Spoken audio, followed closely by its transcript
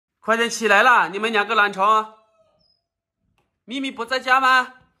快点起来啦！你们两个懒虫，咪咪不在家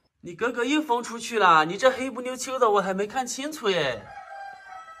吗？你哥哥又疯出去了，你这黑不溜秋的，我还没看清楚耶。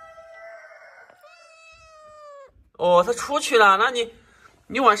哦，他出去了，那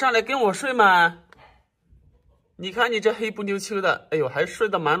你晚上来跟我睡吗？你看你这黑不溜秋的，哎呦，还睡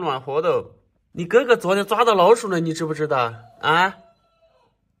得蛮暖和的哦。你哥哥昨天抓到老鼠了，你知不知道啊？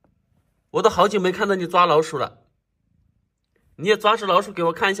我都好久没看到你抓老鼠了，你也抓只老鼠给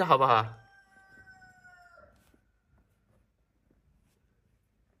我看一下好不好？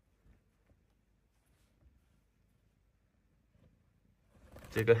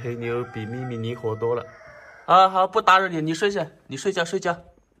这个黑妞比咪咪灵活多了。啊，好，不打扰你，你睡下，你睡觉睡觉。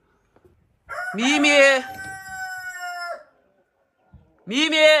咪咪，咪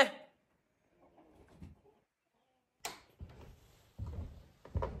咪。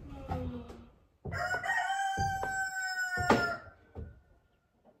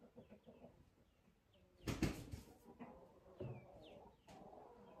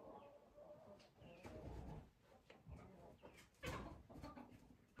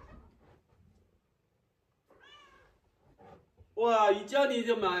哇，一叫你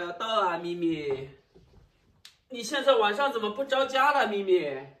就马上到啊，咪咪！你现在晚上怎么不着家了，咪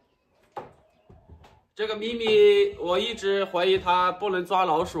咪？这个咪咪，我一直怀疑它不能抓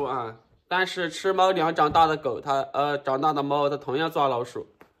老鼠啊，但是吃猫粮长大的狗，长大的猫，它同样抓老鼠。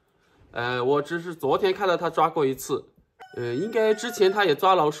我只是昨天看到它抓过一次，应该之前它也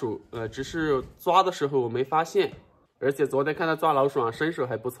抓老鼠，只是抓的时候我没发现，而且昨天看它抓老鼠啊，身手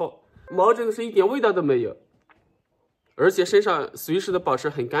还不错。猫真的是一点味道都没有。而且身上随时的保持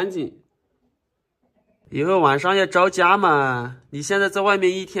很干净。以后晚上要着家嘛，你现在在外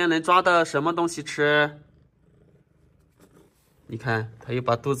面一天能抓到什么东西吃？你看，他又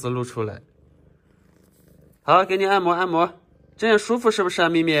把肚子露出来。好，给你按摩按摩，这样舒服是不是啊，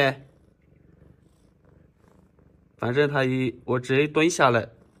咪咪？反正我只一蹲下来，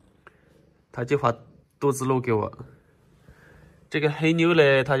他就把肚子露给我。这个黑妞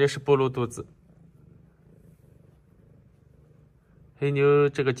嘞，它就是不露肚子。黑妞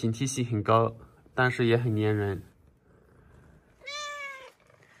这个警惕性很高，但是也很粘人。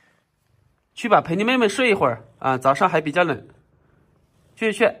去吧，陪你妹妹睡一会儿啊，早上还比较冷。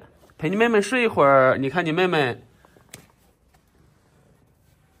去，陪你妹妹睡一会儿。你看你妹妹，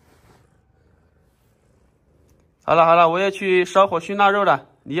好了，我要去烧火熏腊肉了，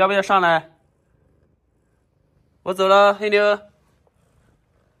你要不要上来？我走了，黑妞。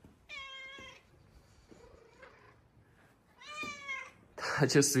它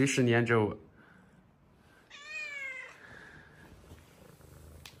就随时黏着我。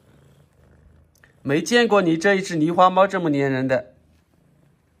没见过你这一只狸花猫这么粘人的。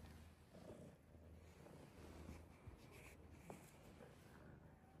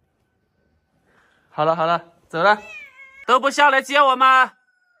好了，走了，都不下来接我吗？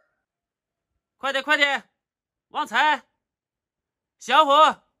快点！旺财、小虎、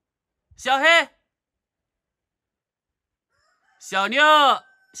小黑、小妞，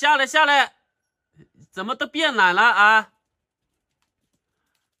下来！怎么都变懒了啊？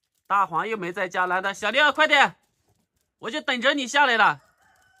大黄又没在家，来的小妞快点，我就等着你下来了。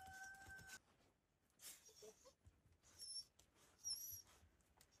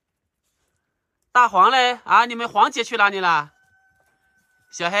大黄嘞啊，你们黄姐去哪里了？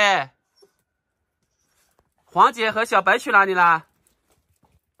小黑，黄姐和小白去哪里了？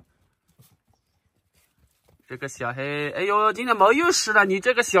这个小黑，哎呦，今天毛又湿了，你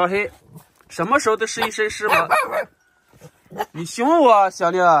这个小黑，什么时候都是一身湿毛。你凶我，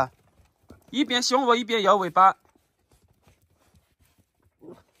小妞，一边凶我一边摇尾巴。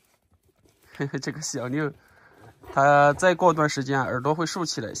这个小妞，它再过段时间耳朵会竖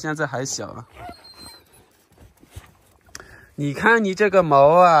起来，现在还小啊。你看你这个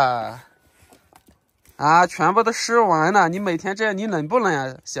毛啊，全部都湿完了。你每天这样，你冷不冷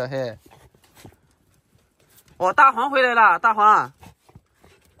啊，小黑？哦，大黄回来了，大黄。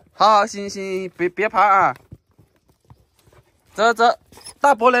好，行，别爬啊。走，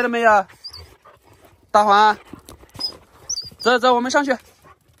大伯来了没有？大黄，走，我们上去。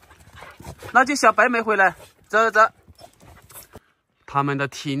那就小白没回来，走。他们的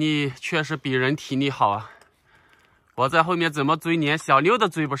体力确实比人体力好啊。我在后面怎么追，连小妞都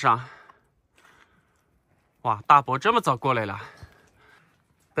追不上。哇，大伯这么早过来了，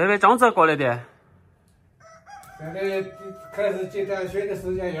白这么早过来的。现在开始接待水的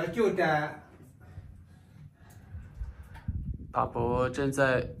时间要9点。大伯正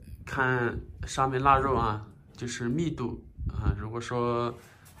在看上面腊肉啊，就是密度啊，如果说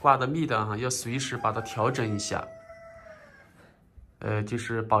挂的密的啊，要随时把它调整一下。就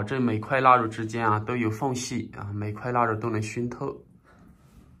是保证每块腊肉之间啊都有缝隙啊，每块腊肉都能熏透。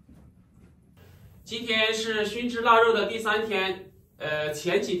今天是熏制腊肉的第3天，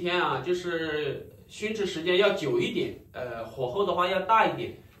前几天啊就是熏制时间要久一点，火候的话要大一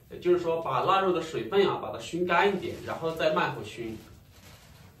点，就是说把腊肉的水分啊把它熏干一点，然后再慢火熏。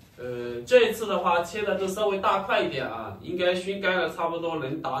这一次的话切的都稍微大块一点啊，应该熏干了差不多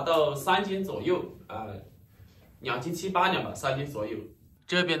能达到3斤左右啊，2斤7、8两吧，3斤左右。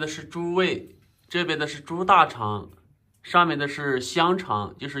这边的是猪胃，这边的是猪大肠，上面的是香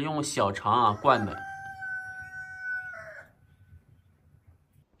肠，就是用小肠啊灌的。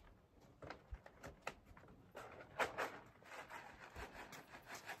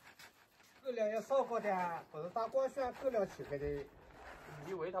质量要烧高点，或者打光旋质量起来的。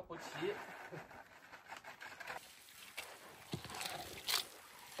你以为它不齐？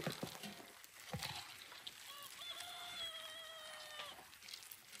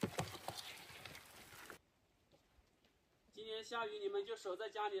今天下雨，你们就守在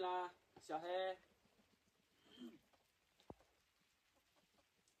家里啦，小黑。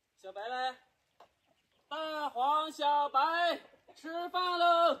小白嘞？大黄、小白吃饭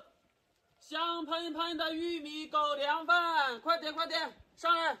喽！香喷喷的玉米狗粮饭，快点快点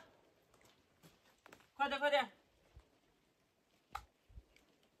上来！快点快点！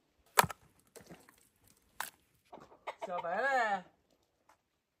小白嘞？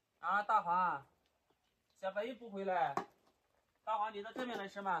啊，大黄，小白又不回来。大黄，你到这边来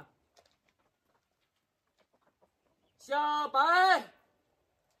吃吗？小白，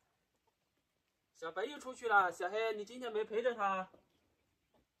小白又出去了。小黑，你今天没陪着他？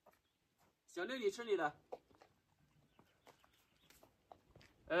小六，你吃你的。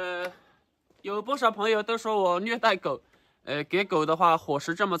有不少朋友都说我虐待狗，给狗的话伙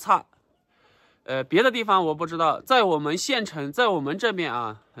食这么差。别的地方我不知道，在我们县城，在我们这边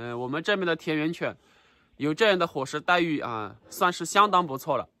啊，我们这边的田园犬有这样的伙食待遇啊，算是相当不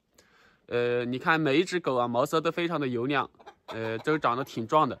错了。你看每一只狗啊，毛色都非常的油亮，都长得挺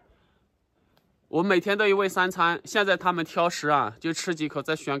壮的。我每天都有喂3餐，现在他们挑食啊，就吃几口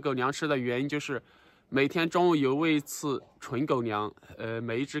再选狗粮吃的原因就是每天中午有喂一次纯狗粮，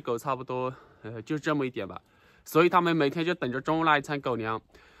每一只狗差不多就这么一点吧，所以他们每天就等着中午那一餐狗粮，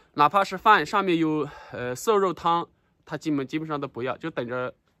哪怕是饭上面有瘦肉汤，它基本上都不要，就等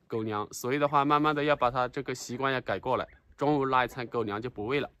着狗粮。所以的话，慢慢的要把它这个习惯要改过来，中午那一餐狗粮就不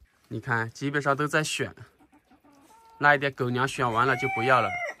喂了。你看，基本上都在选，那一点狗粮选完了就不要了。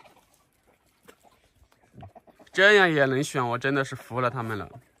这样也能选，我真的是服了他们了。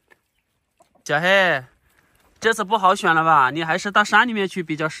小黑，这次不好选了吧？你还是到山里面去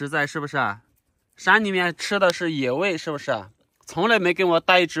比较实在，是不是？山里面吃的是野味，是不是？从来没跟我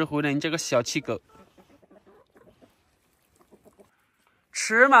带一只回来，你这个小气狗。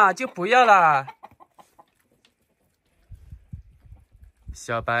吃嘛就不要了。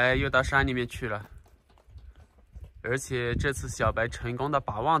小白又到山里面去了，而且这次小白成功的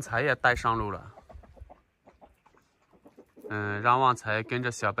把旺财也带上路了。让旺财跟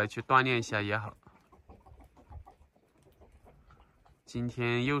着小白去锻炼一下也好。今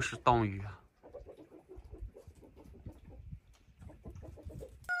天又是冻雨啊！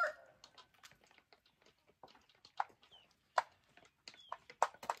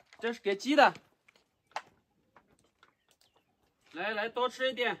这是给鸡的，来多吃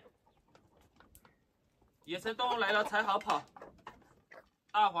一点。野生动物来了才好跑。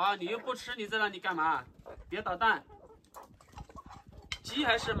大黄，你又不吃，你在那里干嘛？别捣蛋。鸡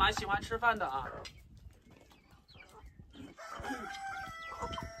还是蛮喜欢吃饭的啊。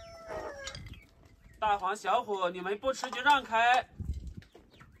大黄、小虎，你们不吃就让开。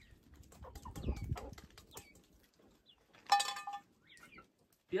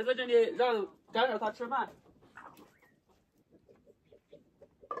别在这里干扰他吃饭。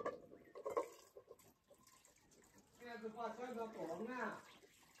这子把香肠绑啊！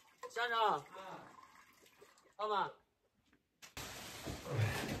香肠，好吗？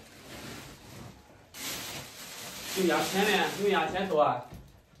有牙签没？有牙签多啊？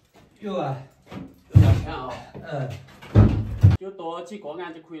有啊，有牙签啊。就多几个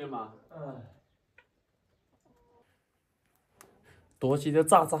案就可以了嘛。多几点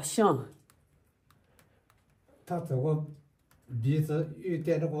炸香。它这个米子有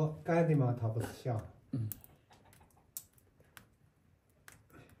点那个干的嘛，它不是香。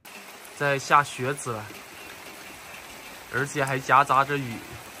在下雪子了，而且还夹杂着雨。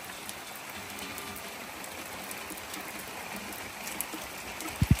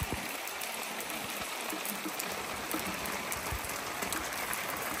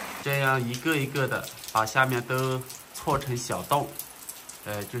这样一个一个的把下面都搓成小洞。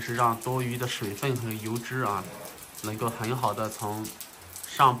就是让多余的水分和油脂啊，能够很好的从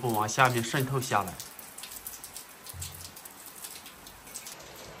上部往下面渗透下来。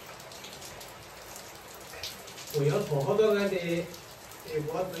我要做好多俺的，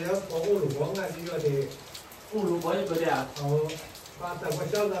我只要做五路光俺就要得5路锅一个的啊。哦，把这我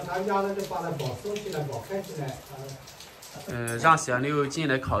晓得他家人就把它包收起来，包开起来。让小六进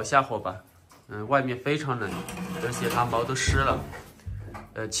来烤一下火吧。外面非常冷，而且它毛都湿了。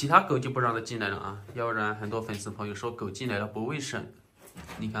其他狗就不让它进来了啊，要不然很多粉丝朋友说狗进来了不卫生。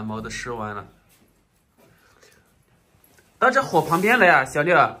你看毛都湿完了。到这火旁边来啊，小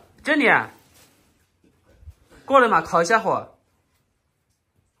六，这里啊，过来嘛，烤一下火。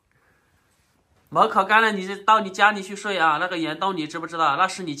毛烤干了，你就到你家里去睡啊。那个岩洞你知不知道？那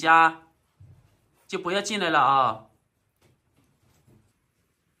是你家，就不要进来了啊。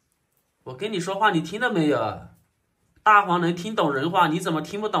我跟你说话，你听到没有？大黄能听懂人话，你怎么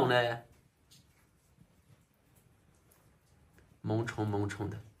听不懂呢？萌宠萌宠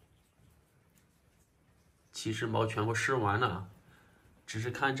的，其实毛全部湿完了，只是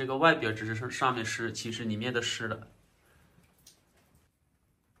看这个外表，只是上面湿，其实里面都湿了。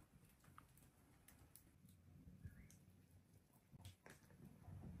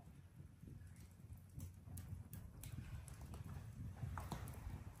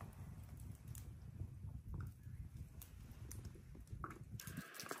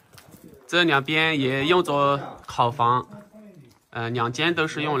这两边也用作烤房，2间都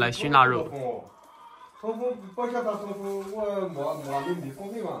是用来熏腊肉。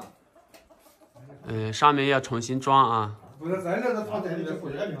上面要重新装啊。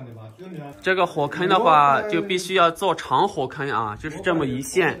这个火坑的话，就必须要做长火坑啊，就是这么一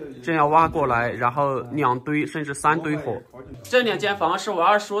线，这样挖过来，然后2堆甚至3堆火。这2间房是我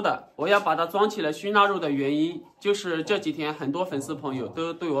二叔的，我要把它装起来熏腊肉的原因，就是这几天很多粉丝朋友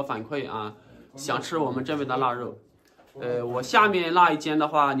都对我反馈啊，想吃我们这边的腊肉。我下面那一间的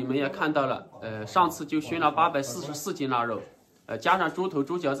话，你们也看到了，上次就熏了844斤腊肉，加上猪头、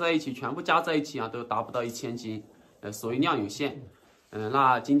猪脚在一起，全部加在一起啊，都达不到1000斤，所以量有限。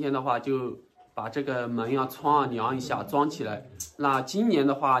那今天的话就把这个门啊、窗啊量一下，装起来。那今年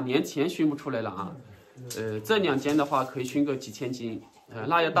的话，年前熏不出来了啊。这2间的话可以熏个几千斤，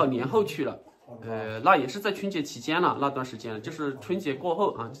那要到年后去了。那也是在春节期间了，那段时间就是春节过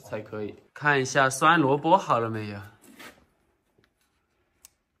后啊才可以。看一下酸萝卜好了没有？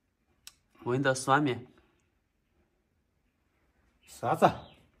闻到酸没？啥子？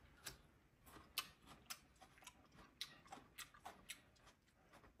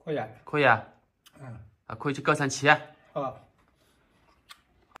可以啊。可以啊。可以去高山吃啊。好。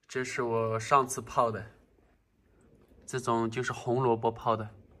这是我上次泡的，这种就是红萝卜泡的。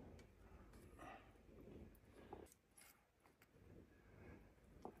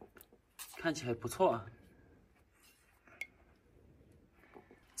看起来不错啊。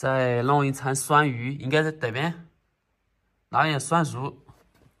再弄一餐酸鱼，应该在这边。那边酸肉，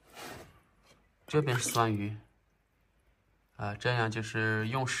这边是酸鱼。这样就是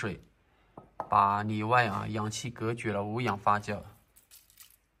用水把里外啊氧气隔绝了，无氧发酵。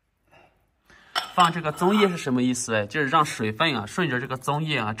放这个棕叶是什么意思呢？就是让水分啊顺着这个棕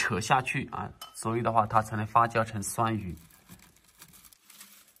叶啊扯下去啊，所以的话它才能发酵成酸鱼。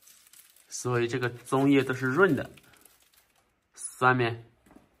所以这个棕叶都是润的，酸没？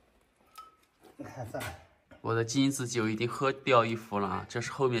我的金子酒已经喝掉一壶了啊，这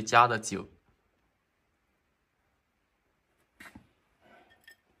是后面加的酒。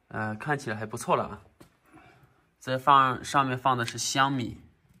看起来还不错了啊。上面放的是香米。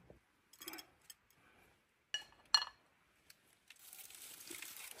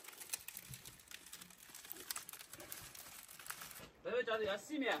这位叫的要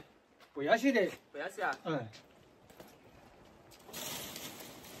洗没？不要洗的。不要洗啊？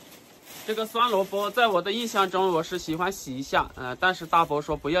这个酸萝卜在我的印象中，我是喜欢洗一下，但是大伯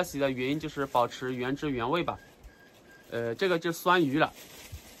说不要洗的原因就是保持原汁原味吧。这个就是酸鱼了，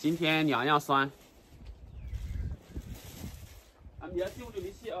今天2样酸。你要洗我就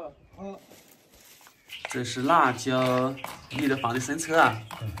没洗啊。好。这是辣椒，你的放的生抽啊？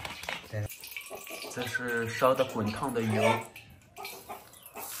对。这是烧的滚烫的油。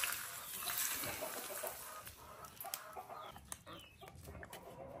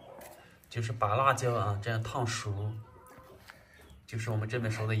就是把辣椒啊这样烫熟，就是我们这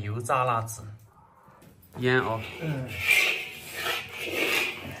边说的油炸辣子。腌哦。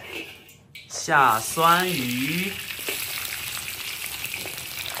下酸鱼。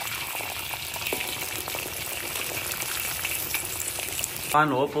酸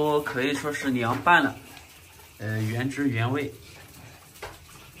萝卜可以说是凉拌了，原汁原味。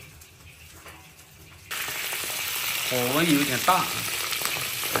火温有点大，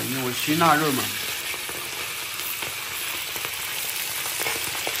因为熏腊肉嘛。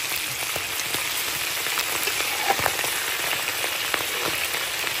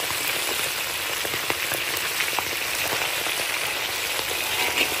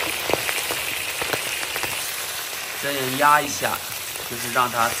这样压一下，就是让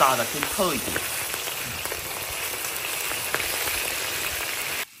它炸得更透一点。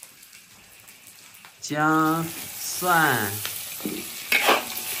姜、蒜、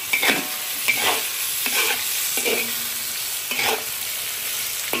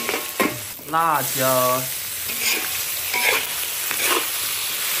辣椒、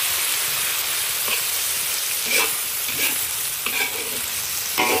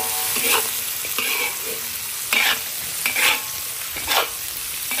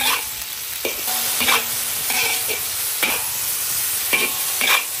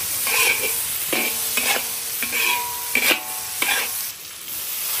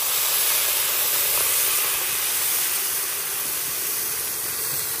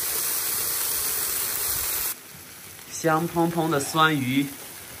香喷喷的酸鱼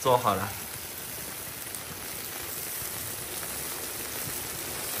做好了。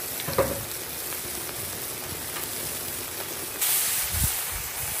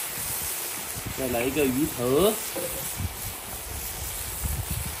再来一个鱼头。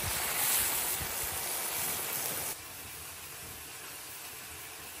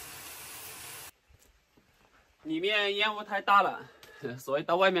里面烟雾太大了，所以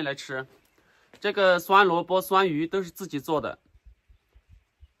到外面来吃。这个酸萝卜、酸鱼都是自己做的，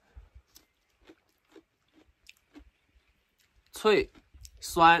脆、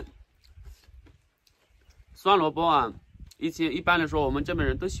酸。酸萝卜啊，一般来说我们这边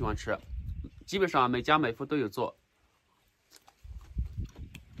人都喜欢吃，基本上每家每户都有做。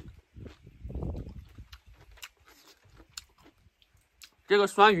这个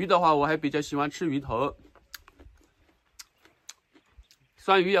酸鱼的话，我还比较喜欢吃鱼头。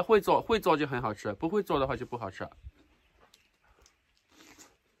酸鱼也会做，会做就很好吃，不会做的话就不好吃。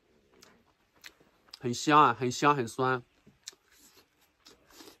很香啊，很香，很酸。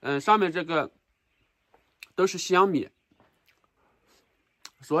上面这个都是香米，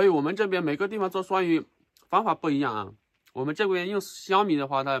所以我们这边每个地方做酸鱼方法不一样啊。我们这边用香米的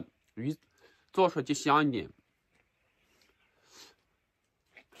话，它鱼做出来就香一点。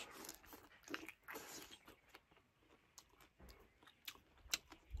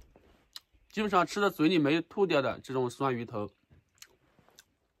基本上吃的嘴里没吐掉的这种酸鱼头。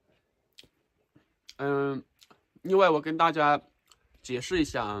另外我跟大家解释一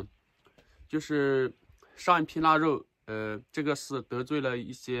下啊，就是上一批腊肉，这个是得罪了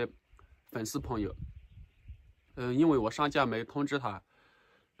一些粉丝朋友。因为我上架没通知他，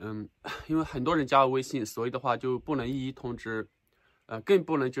因为很多人加我微信，所以的话就不能一一通知，更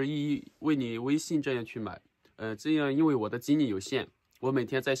不能就一一为你微信这样去买，这样因为我的精力有限。我每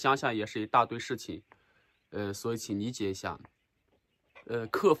天在乡下也是一大堆事情，所以请理解一下。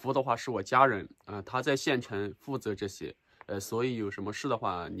客服的话是我家人啊，他在县城负责这些，所以有什么事的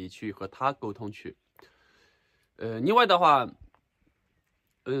话，你去和他沟通去。另外的话，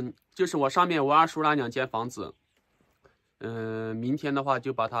就是我上面我二叔那2间房子，明天的话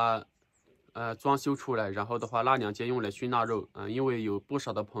就把它装修出来，然后的话那2间用来熏腊肉，因为有不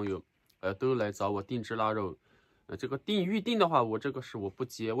少的朋友都来找我定制腊肉。这个预定的话，我这个是我不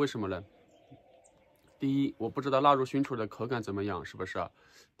接，为什么呢？第一，我不知道腊肉熏出来的口感怎么样，是不是啊？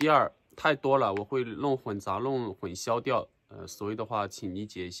第二，太多了，我会弄混杂、弄混淆掉，所以的话，请理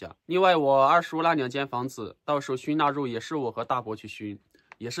解一下。另外，我二叔那2间房子，到时候熏腊肉也是我和大伯去熏，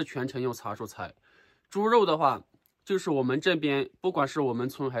也是全程用茶树材。猪肉的话，就是我们这边，不管是我们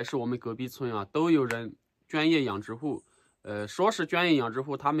村还是我们隔壁村啊，都有人专业养殖户，说是专业养殖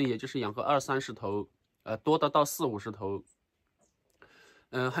户，他们也就是养个20-30头。多的到40-50头。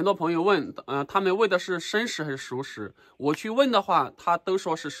很多朋友问，他们喂的是生食还是熟食？我去问的话，他都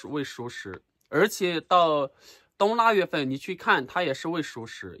说是喂熟食，而且到冬腊月份你去看，他也是喂熟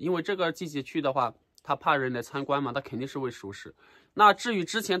食，因为这个季节去的话，他怕人来参观嘛，他肯定是喂熟食。那至于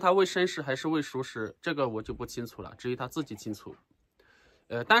之前他喂生食还是喂熟食，这个我就不清楚了，至于他自己清楚。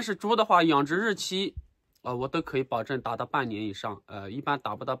但是猪的话，养殖日期我都可以保证达到半年以上。一般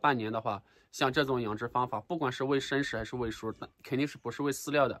达不到半年的话，像这种养殖方法，不管是喂生食还是喂熟，肯定是不是喂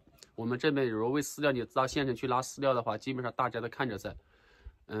饲料的。我们这边如果喂饲料，你到县城去拉饲料的话，基本上大家都看着在。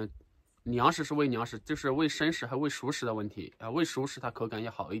粮食是喂粮食，就是喂生食还喂熟食的问题啊。喂熟食它口感也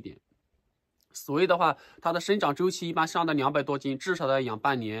好一点。所以的话，它的生长周期一般上到200多斤，至少要养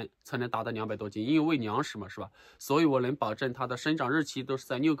半年才能达到200多斤，因为喂粮食嘛，是吧？所以我能保证它的生长日期都是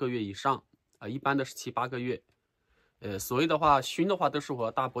在6个月以上啊，一般的是7-8个月。所以的话熏的话都是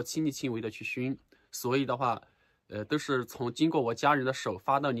我大伯亲力亲为的去熏，所以的话都是经过我家人的手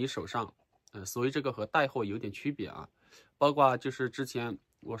发到你手上，所以这个和带货有点区别啊。包括就是之前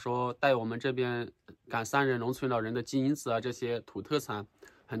我说带我们这边赶3人农村老人的金银子啊，这些土特产，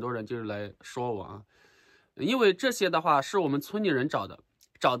很多人就是来说我啊，因为这些的话是我们村里人找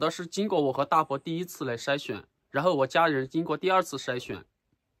的是经过我和大伯第1次来筛选，然后我家人经过第2次筛选。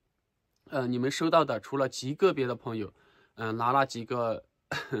你们收到的除了极个别的朋友，拿了几个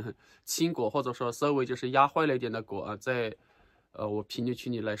青果，或者说稍微就是压坏了一点的果啊，在我评论区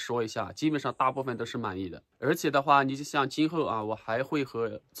里来说一下，基本上大部分都是满意的。而且的话，你就像今后啊，我还会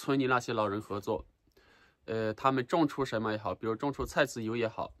和村里那些老人合作，他们种出什么也好，比如种出菜籽油也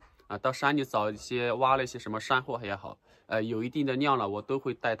好啊，到山里找一些挖了一些什么山货也好，有一定的量了，我都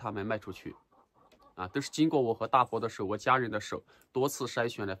会带他们卖出去。啊，都是经过我和大伯的手，我家人的手多次筛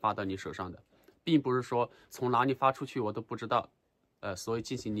选来发到你手上的，并不是说从哪里发出去我都不知道，所以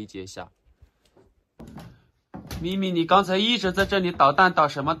进行理解一下。咪咪，你刚才一直在这里捣蛋，捣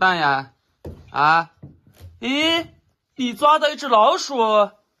什么蛋呀？啊？咦，你抓到一只老鼠？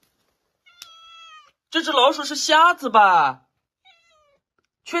这只老鼠是瞎子吧？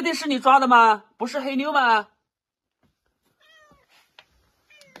确定是你抓的吗？不是黑妞吗？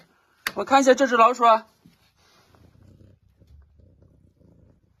我看一下这只老鼠，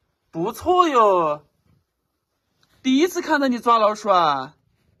不错哟，第1次看到你抓老鼠啊。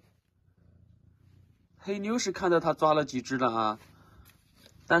黑妞是看到他抓了几只了啊，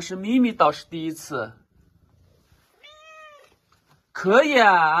但是咪咪倒是第1次。可以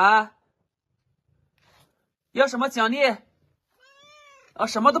啊，要什么奖励？啊，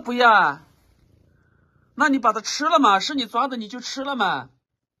什么都不要啊？那你把它吃了嘛？是你抓的你就吃了嘛？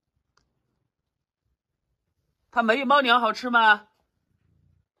它没有猫粮好吃吗？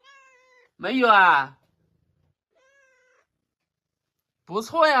没有啊。不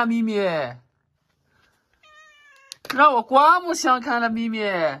错呀，咪咪，让我刮目相看了，咪咪。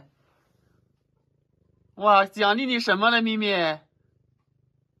哇，奖励你什么了，咪咪？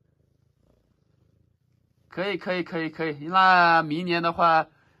可以，那明年的话，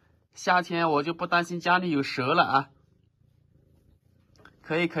夏天我就不担心家里有蛇了啊。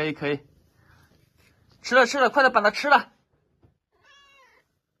可以。吃了，快点把它吃了。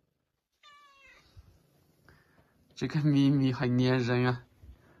这个咪咪很粘人啊。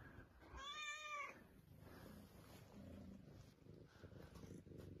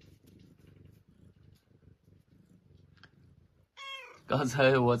刚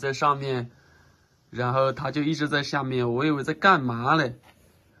才我在上面，然后它就一直在下面，我以为在干嘛嘞，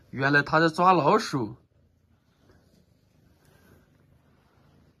原来它在抓老鼠。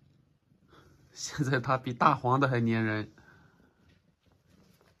现在它比大黄的还粘人。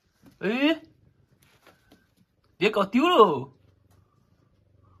哎，别搞丢喽！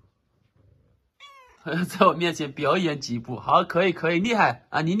在我面前表演几步，好，可以，厉害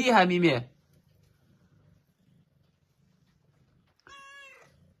啊！你厉害，咪咪。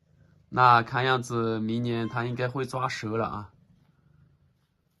那看样子明年它应该会抓蛇了啊。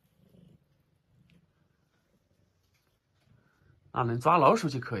那能抓老鼠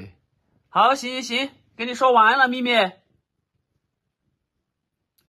就可以。好，行，跟你说晚安了，咪咪。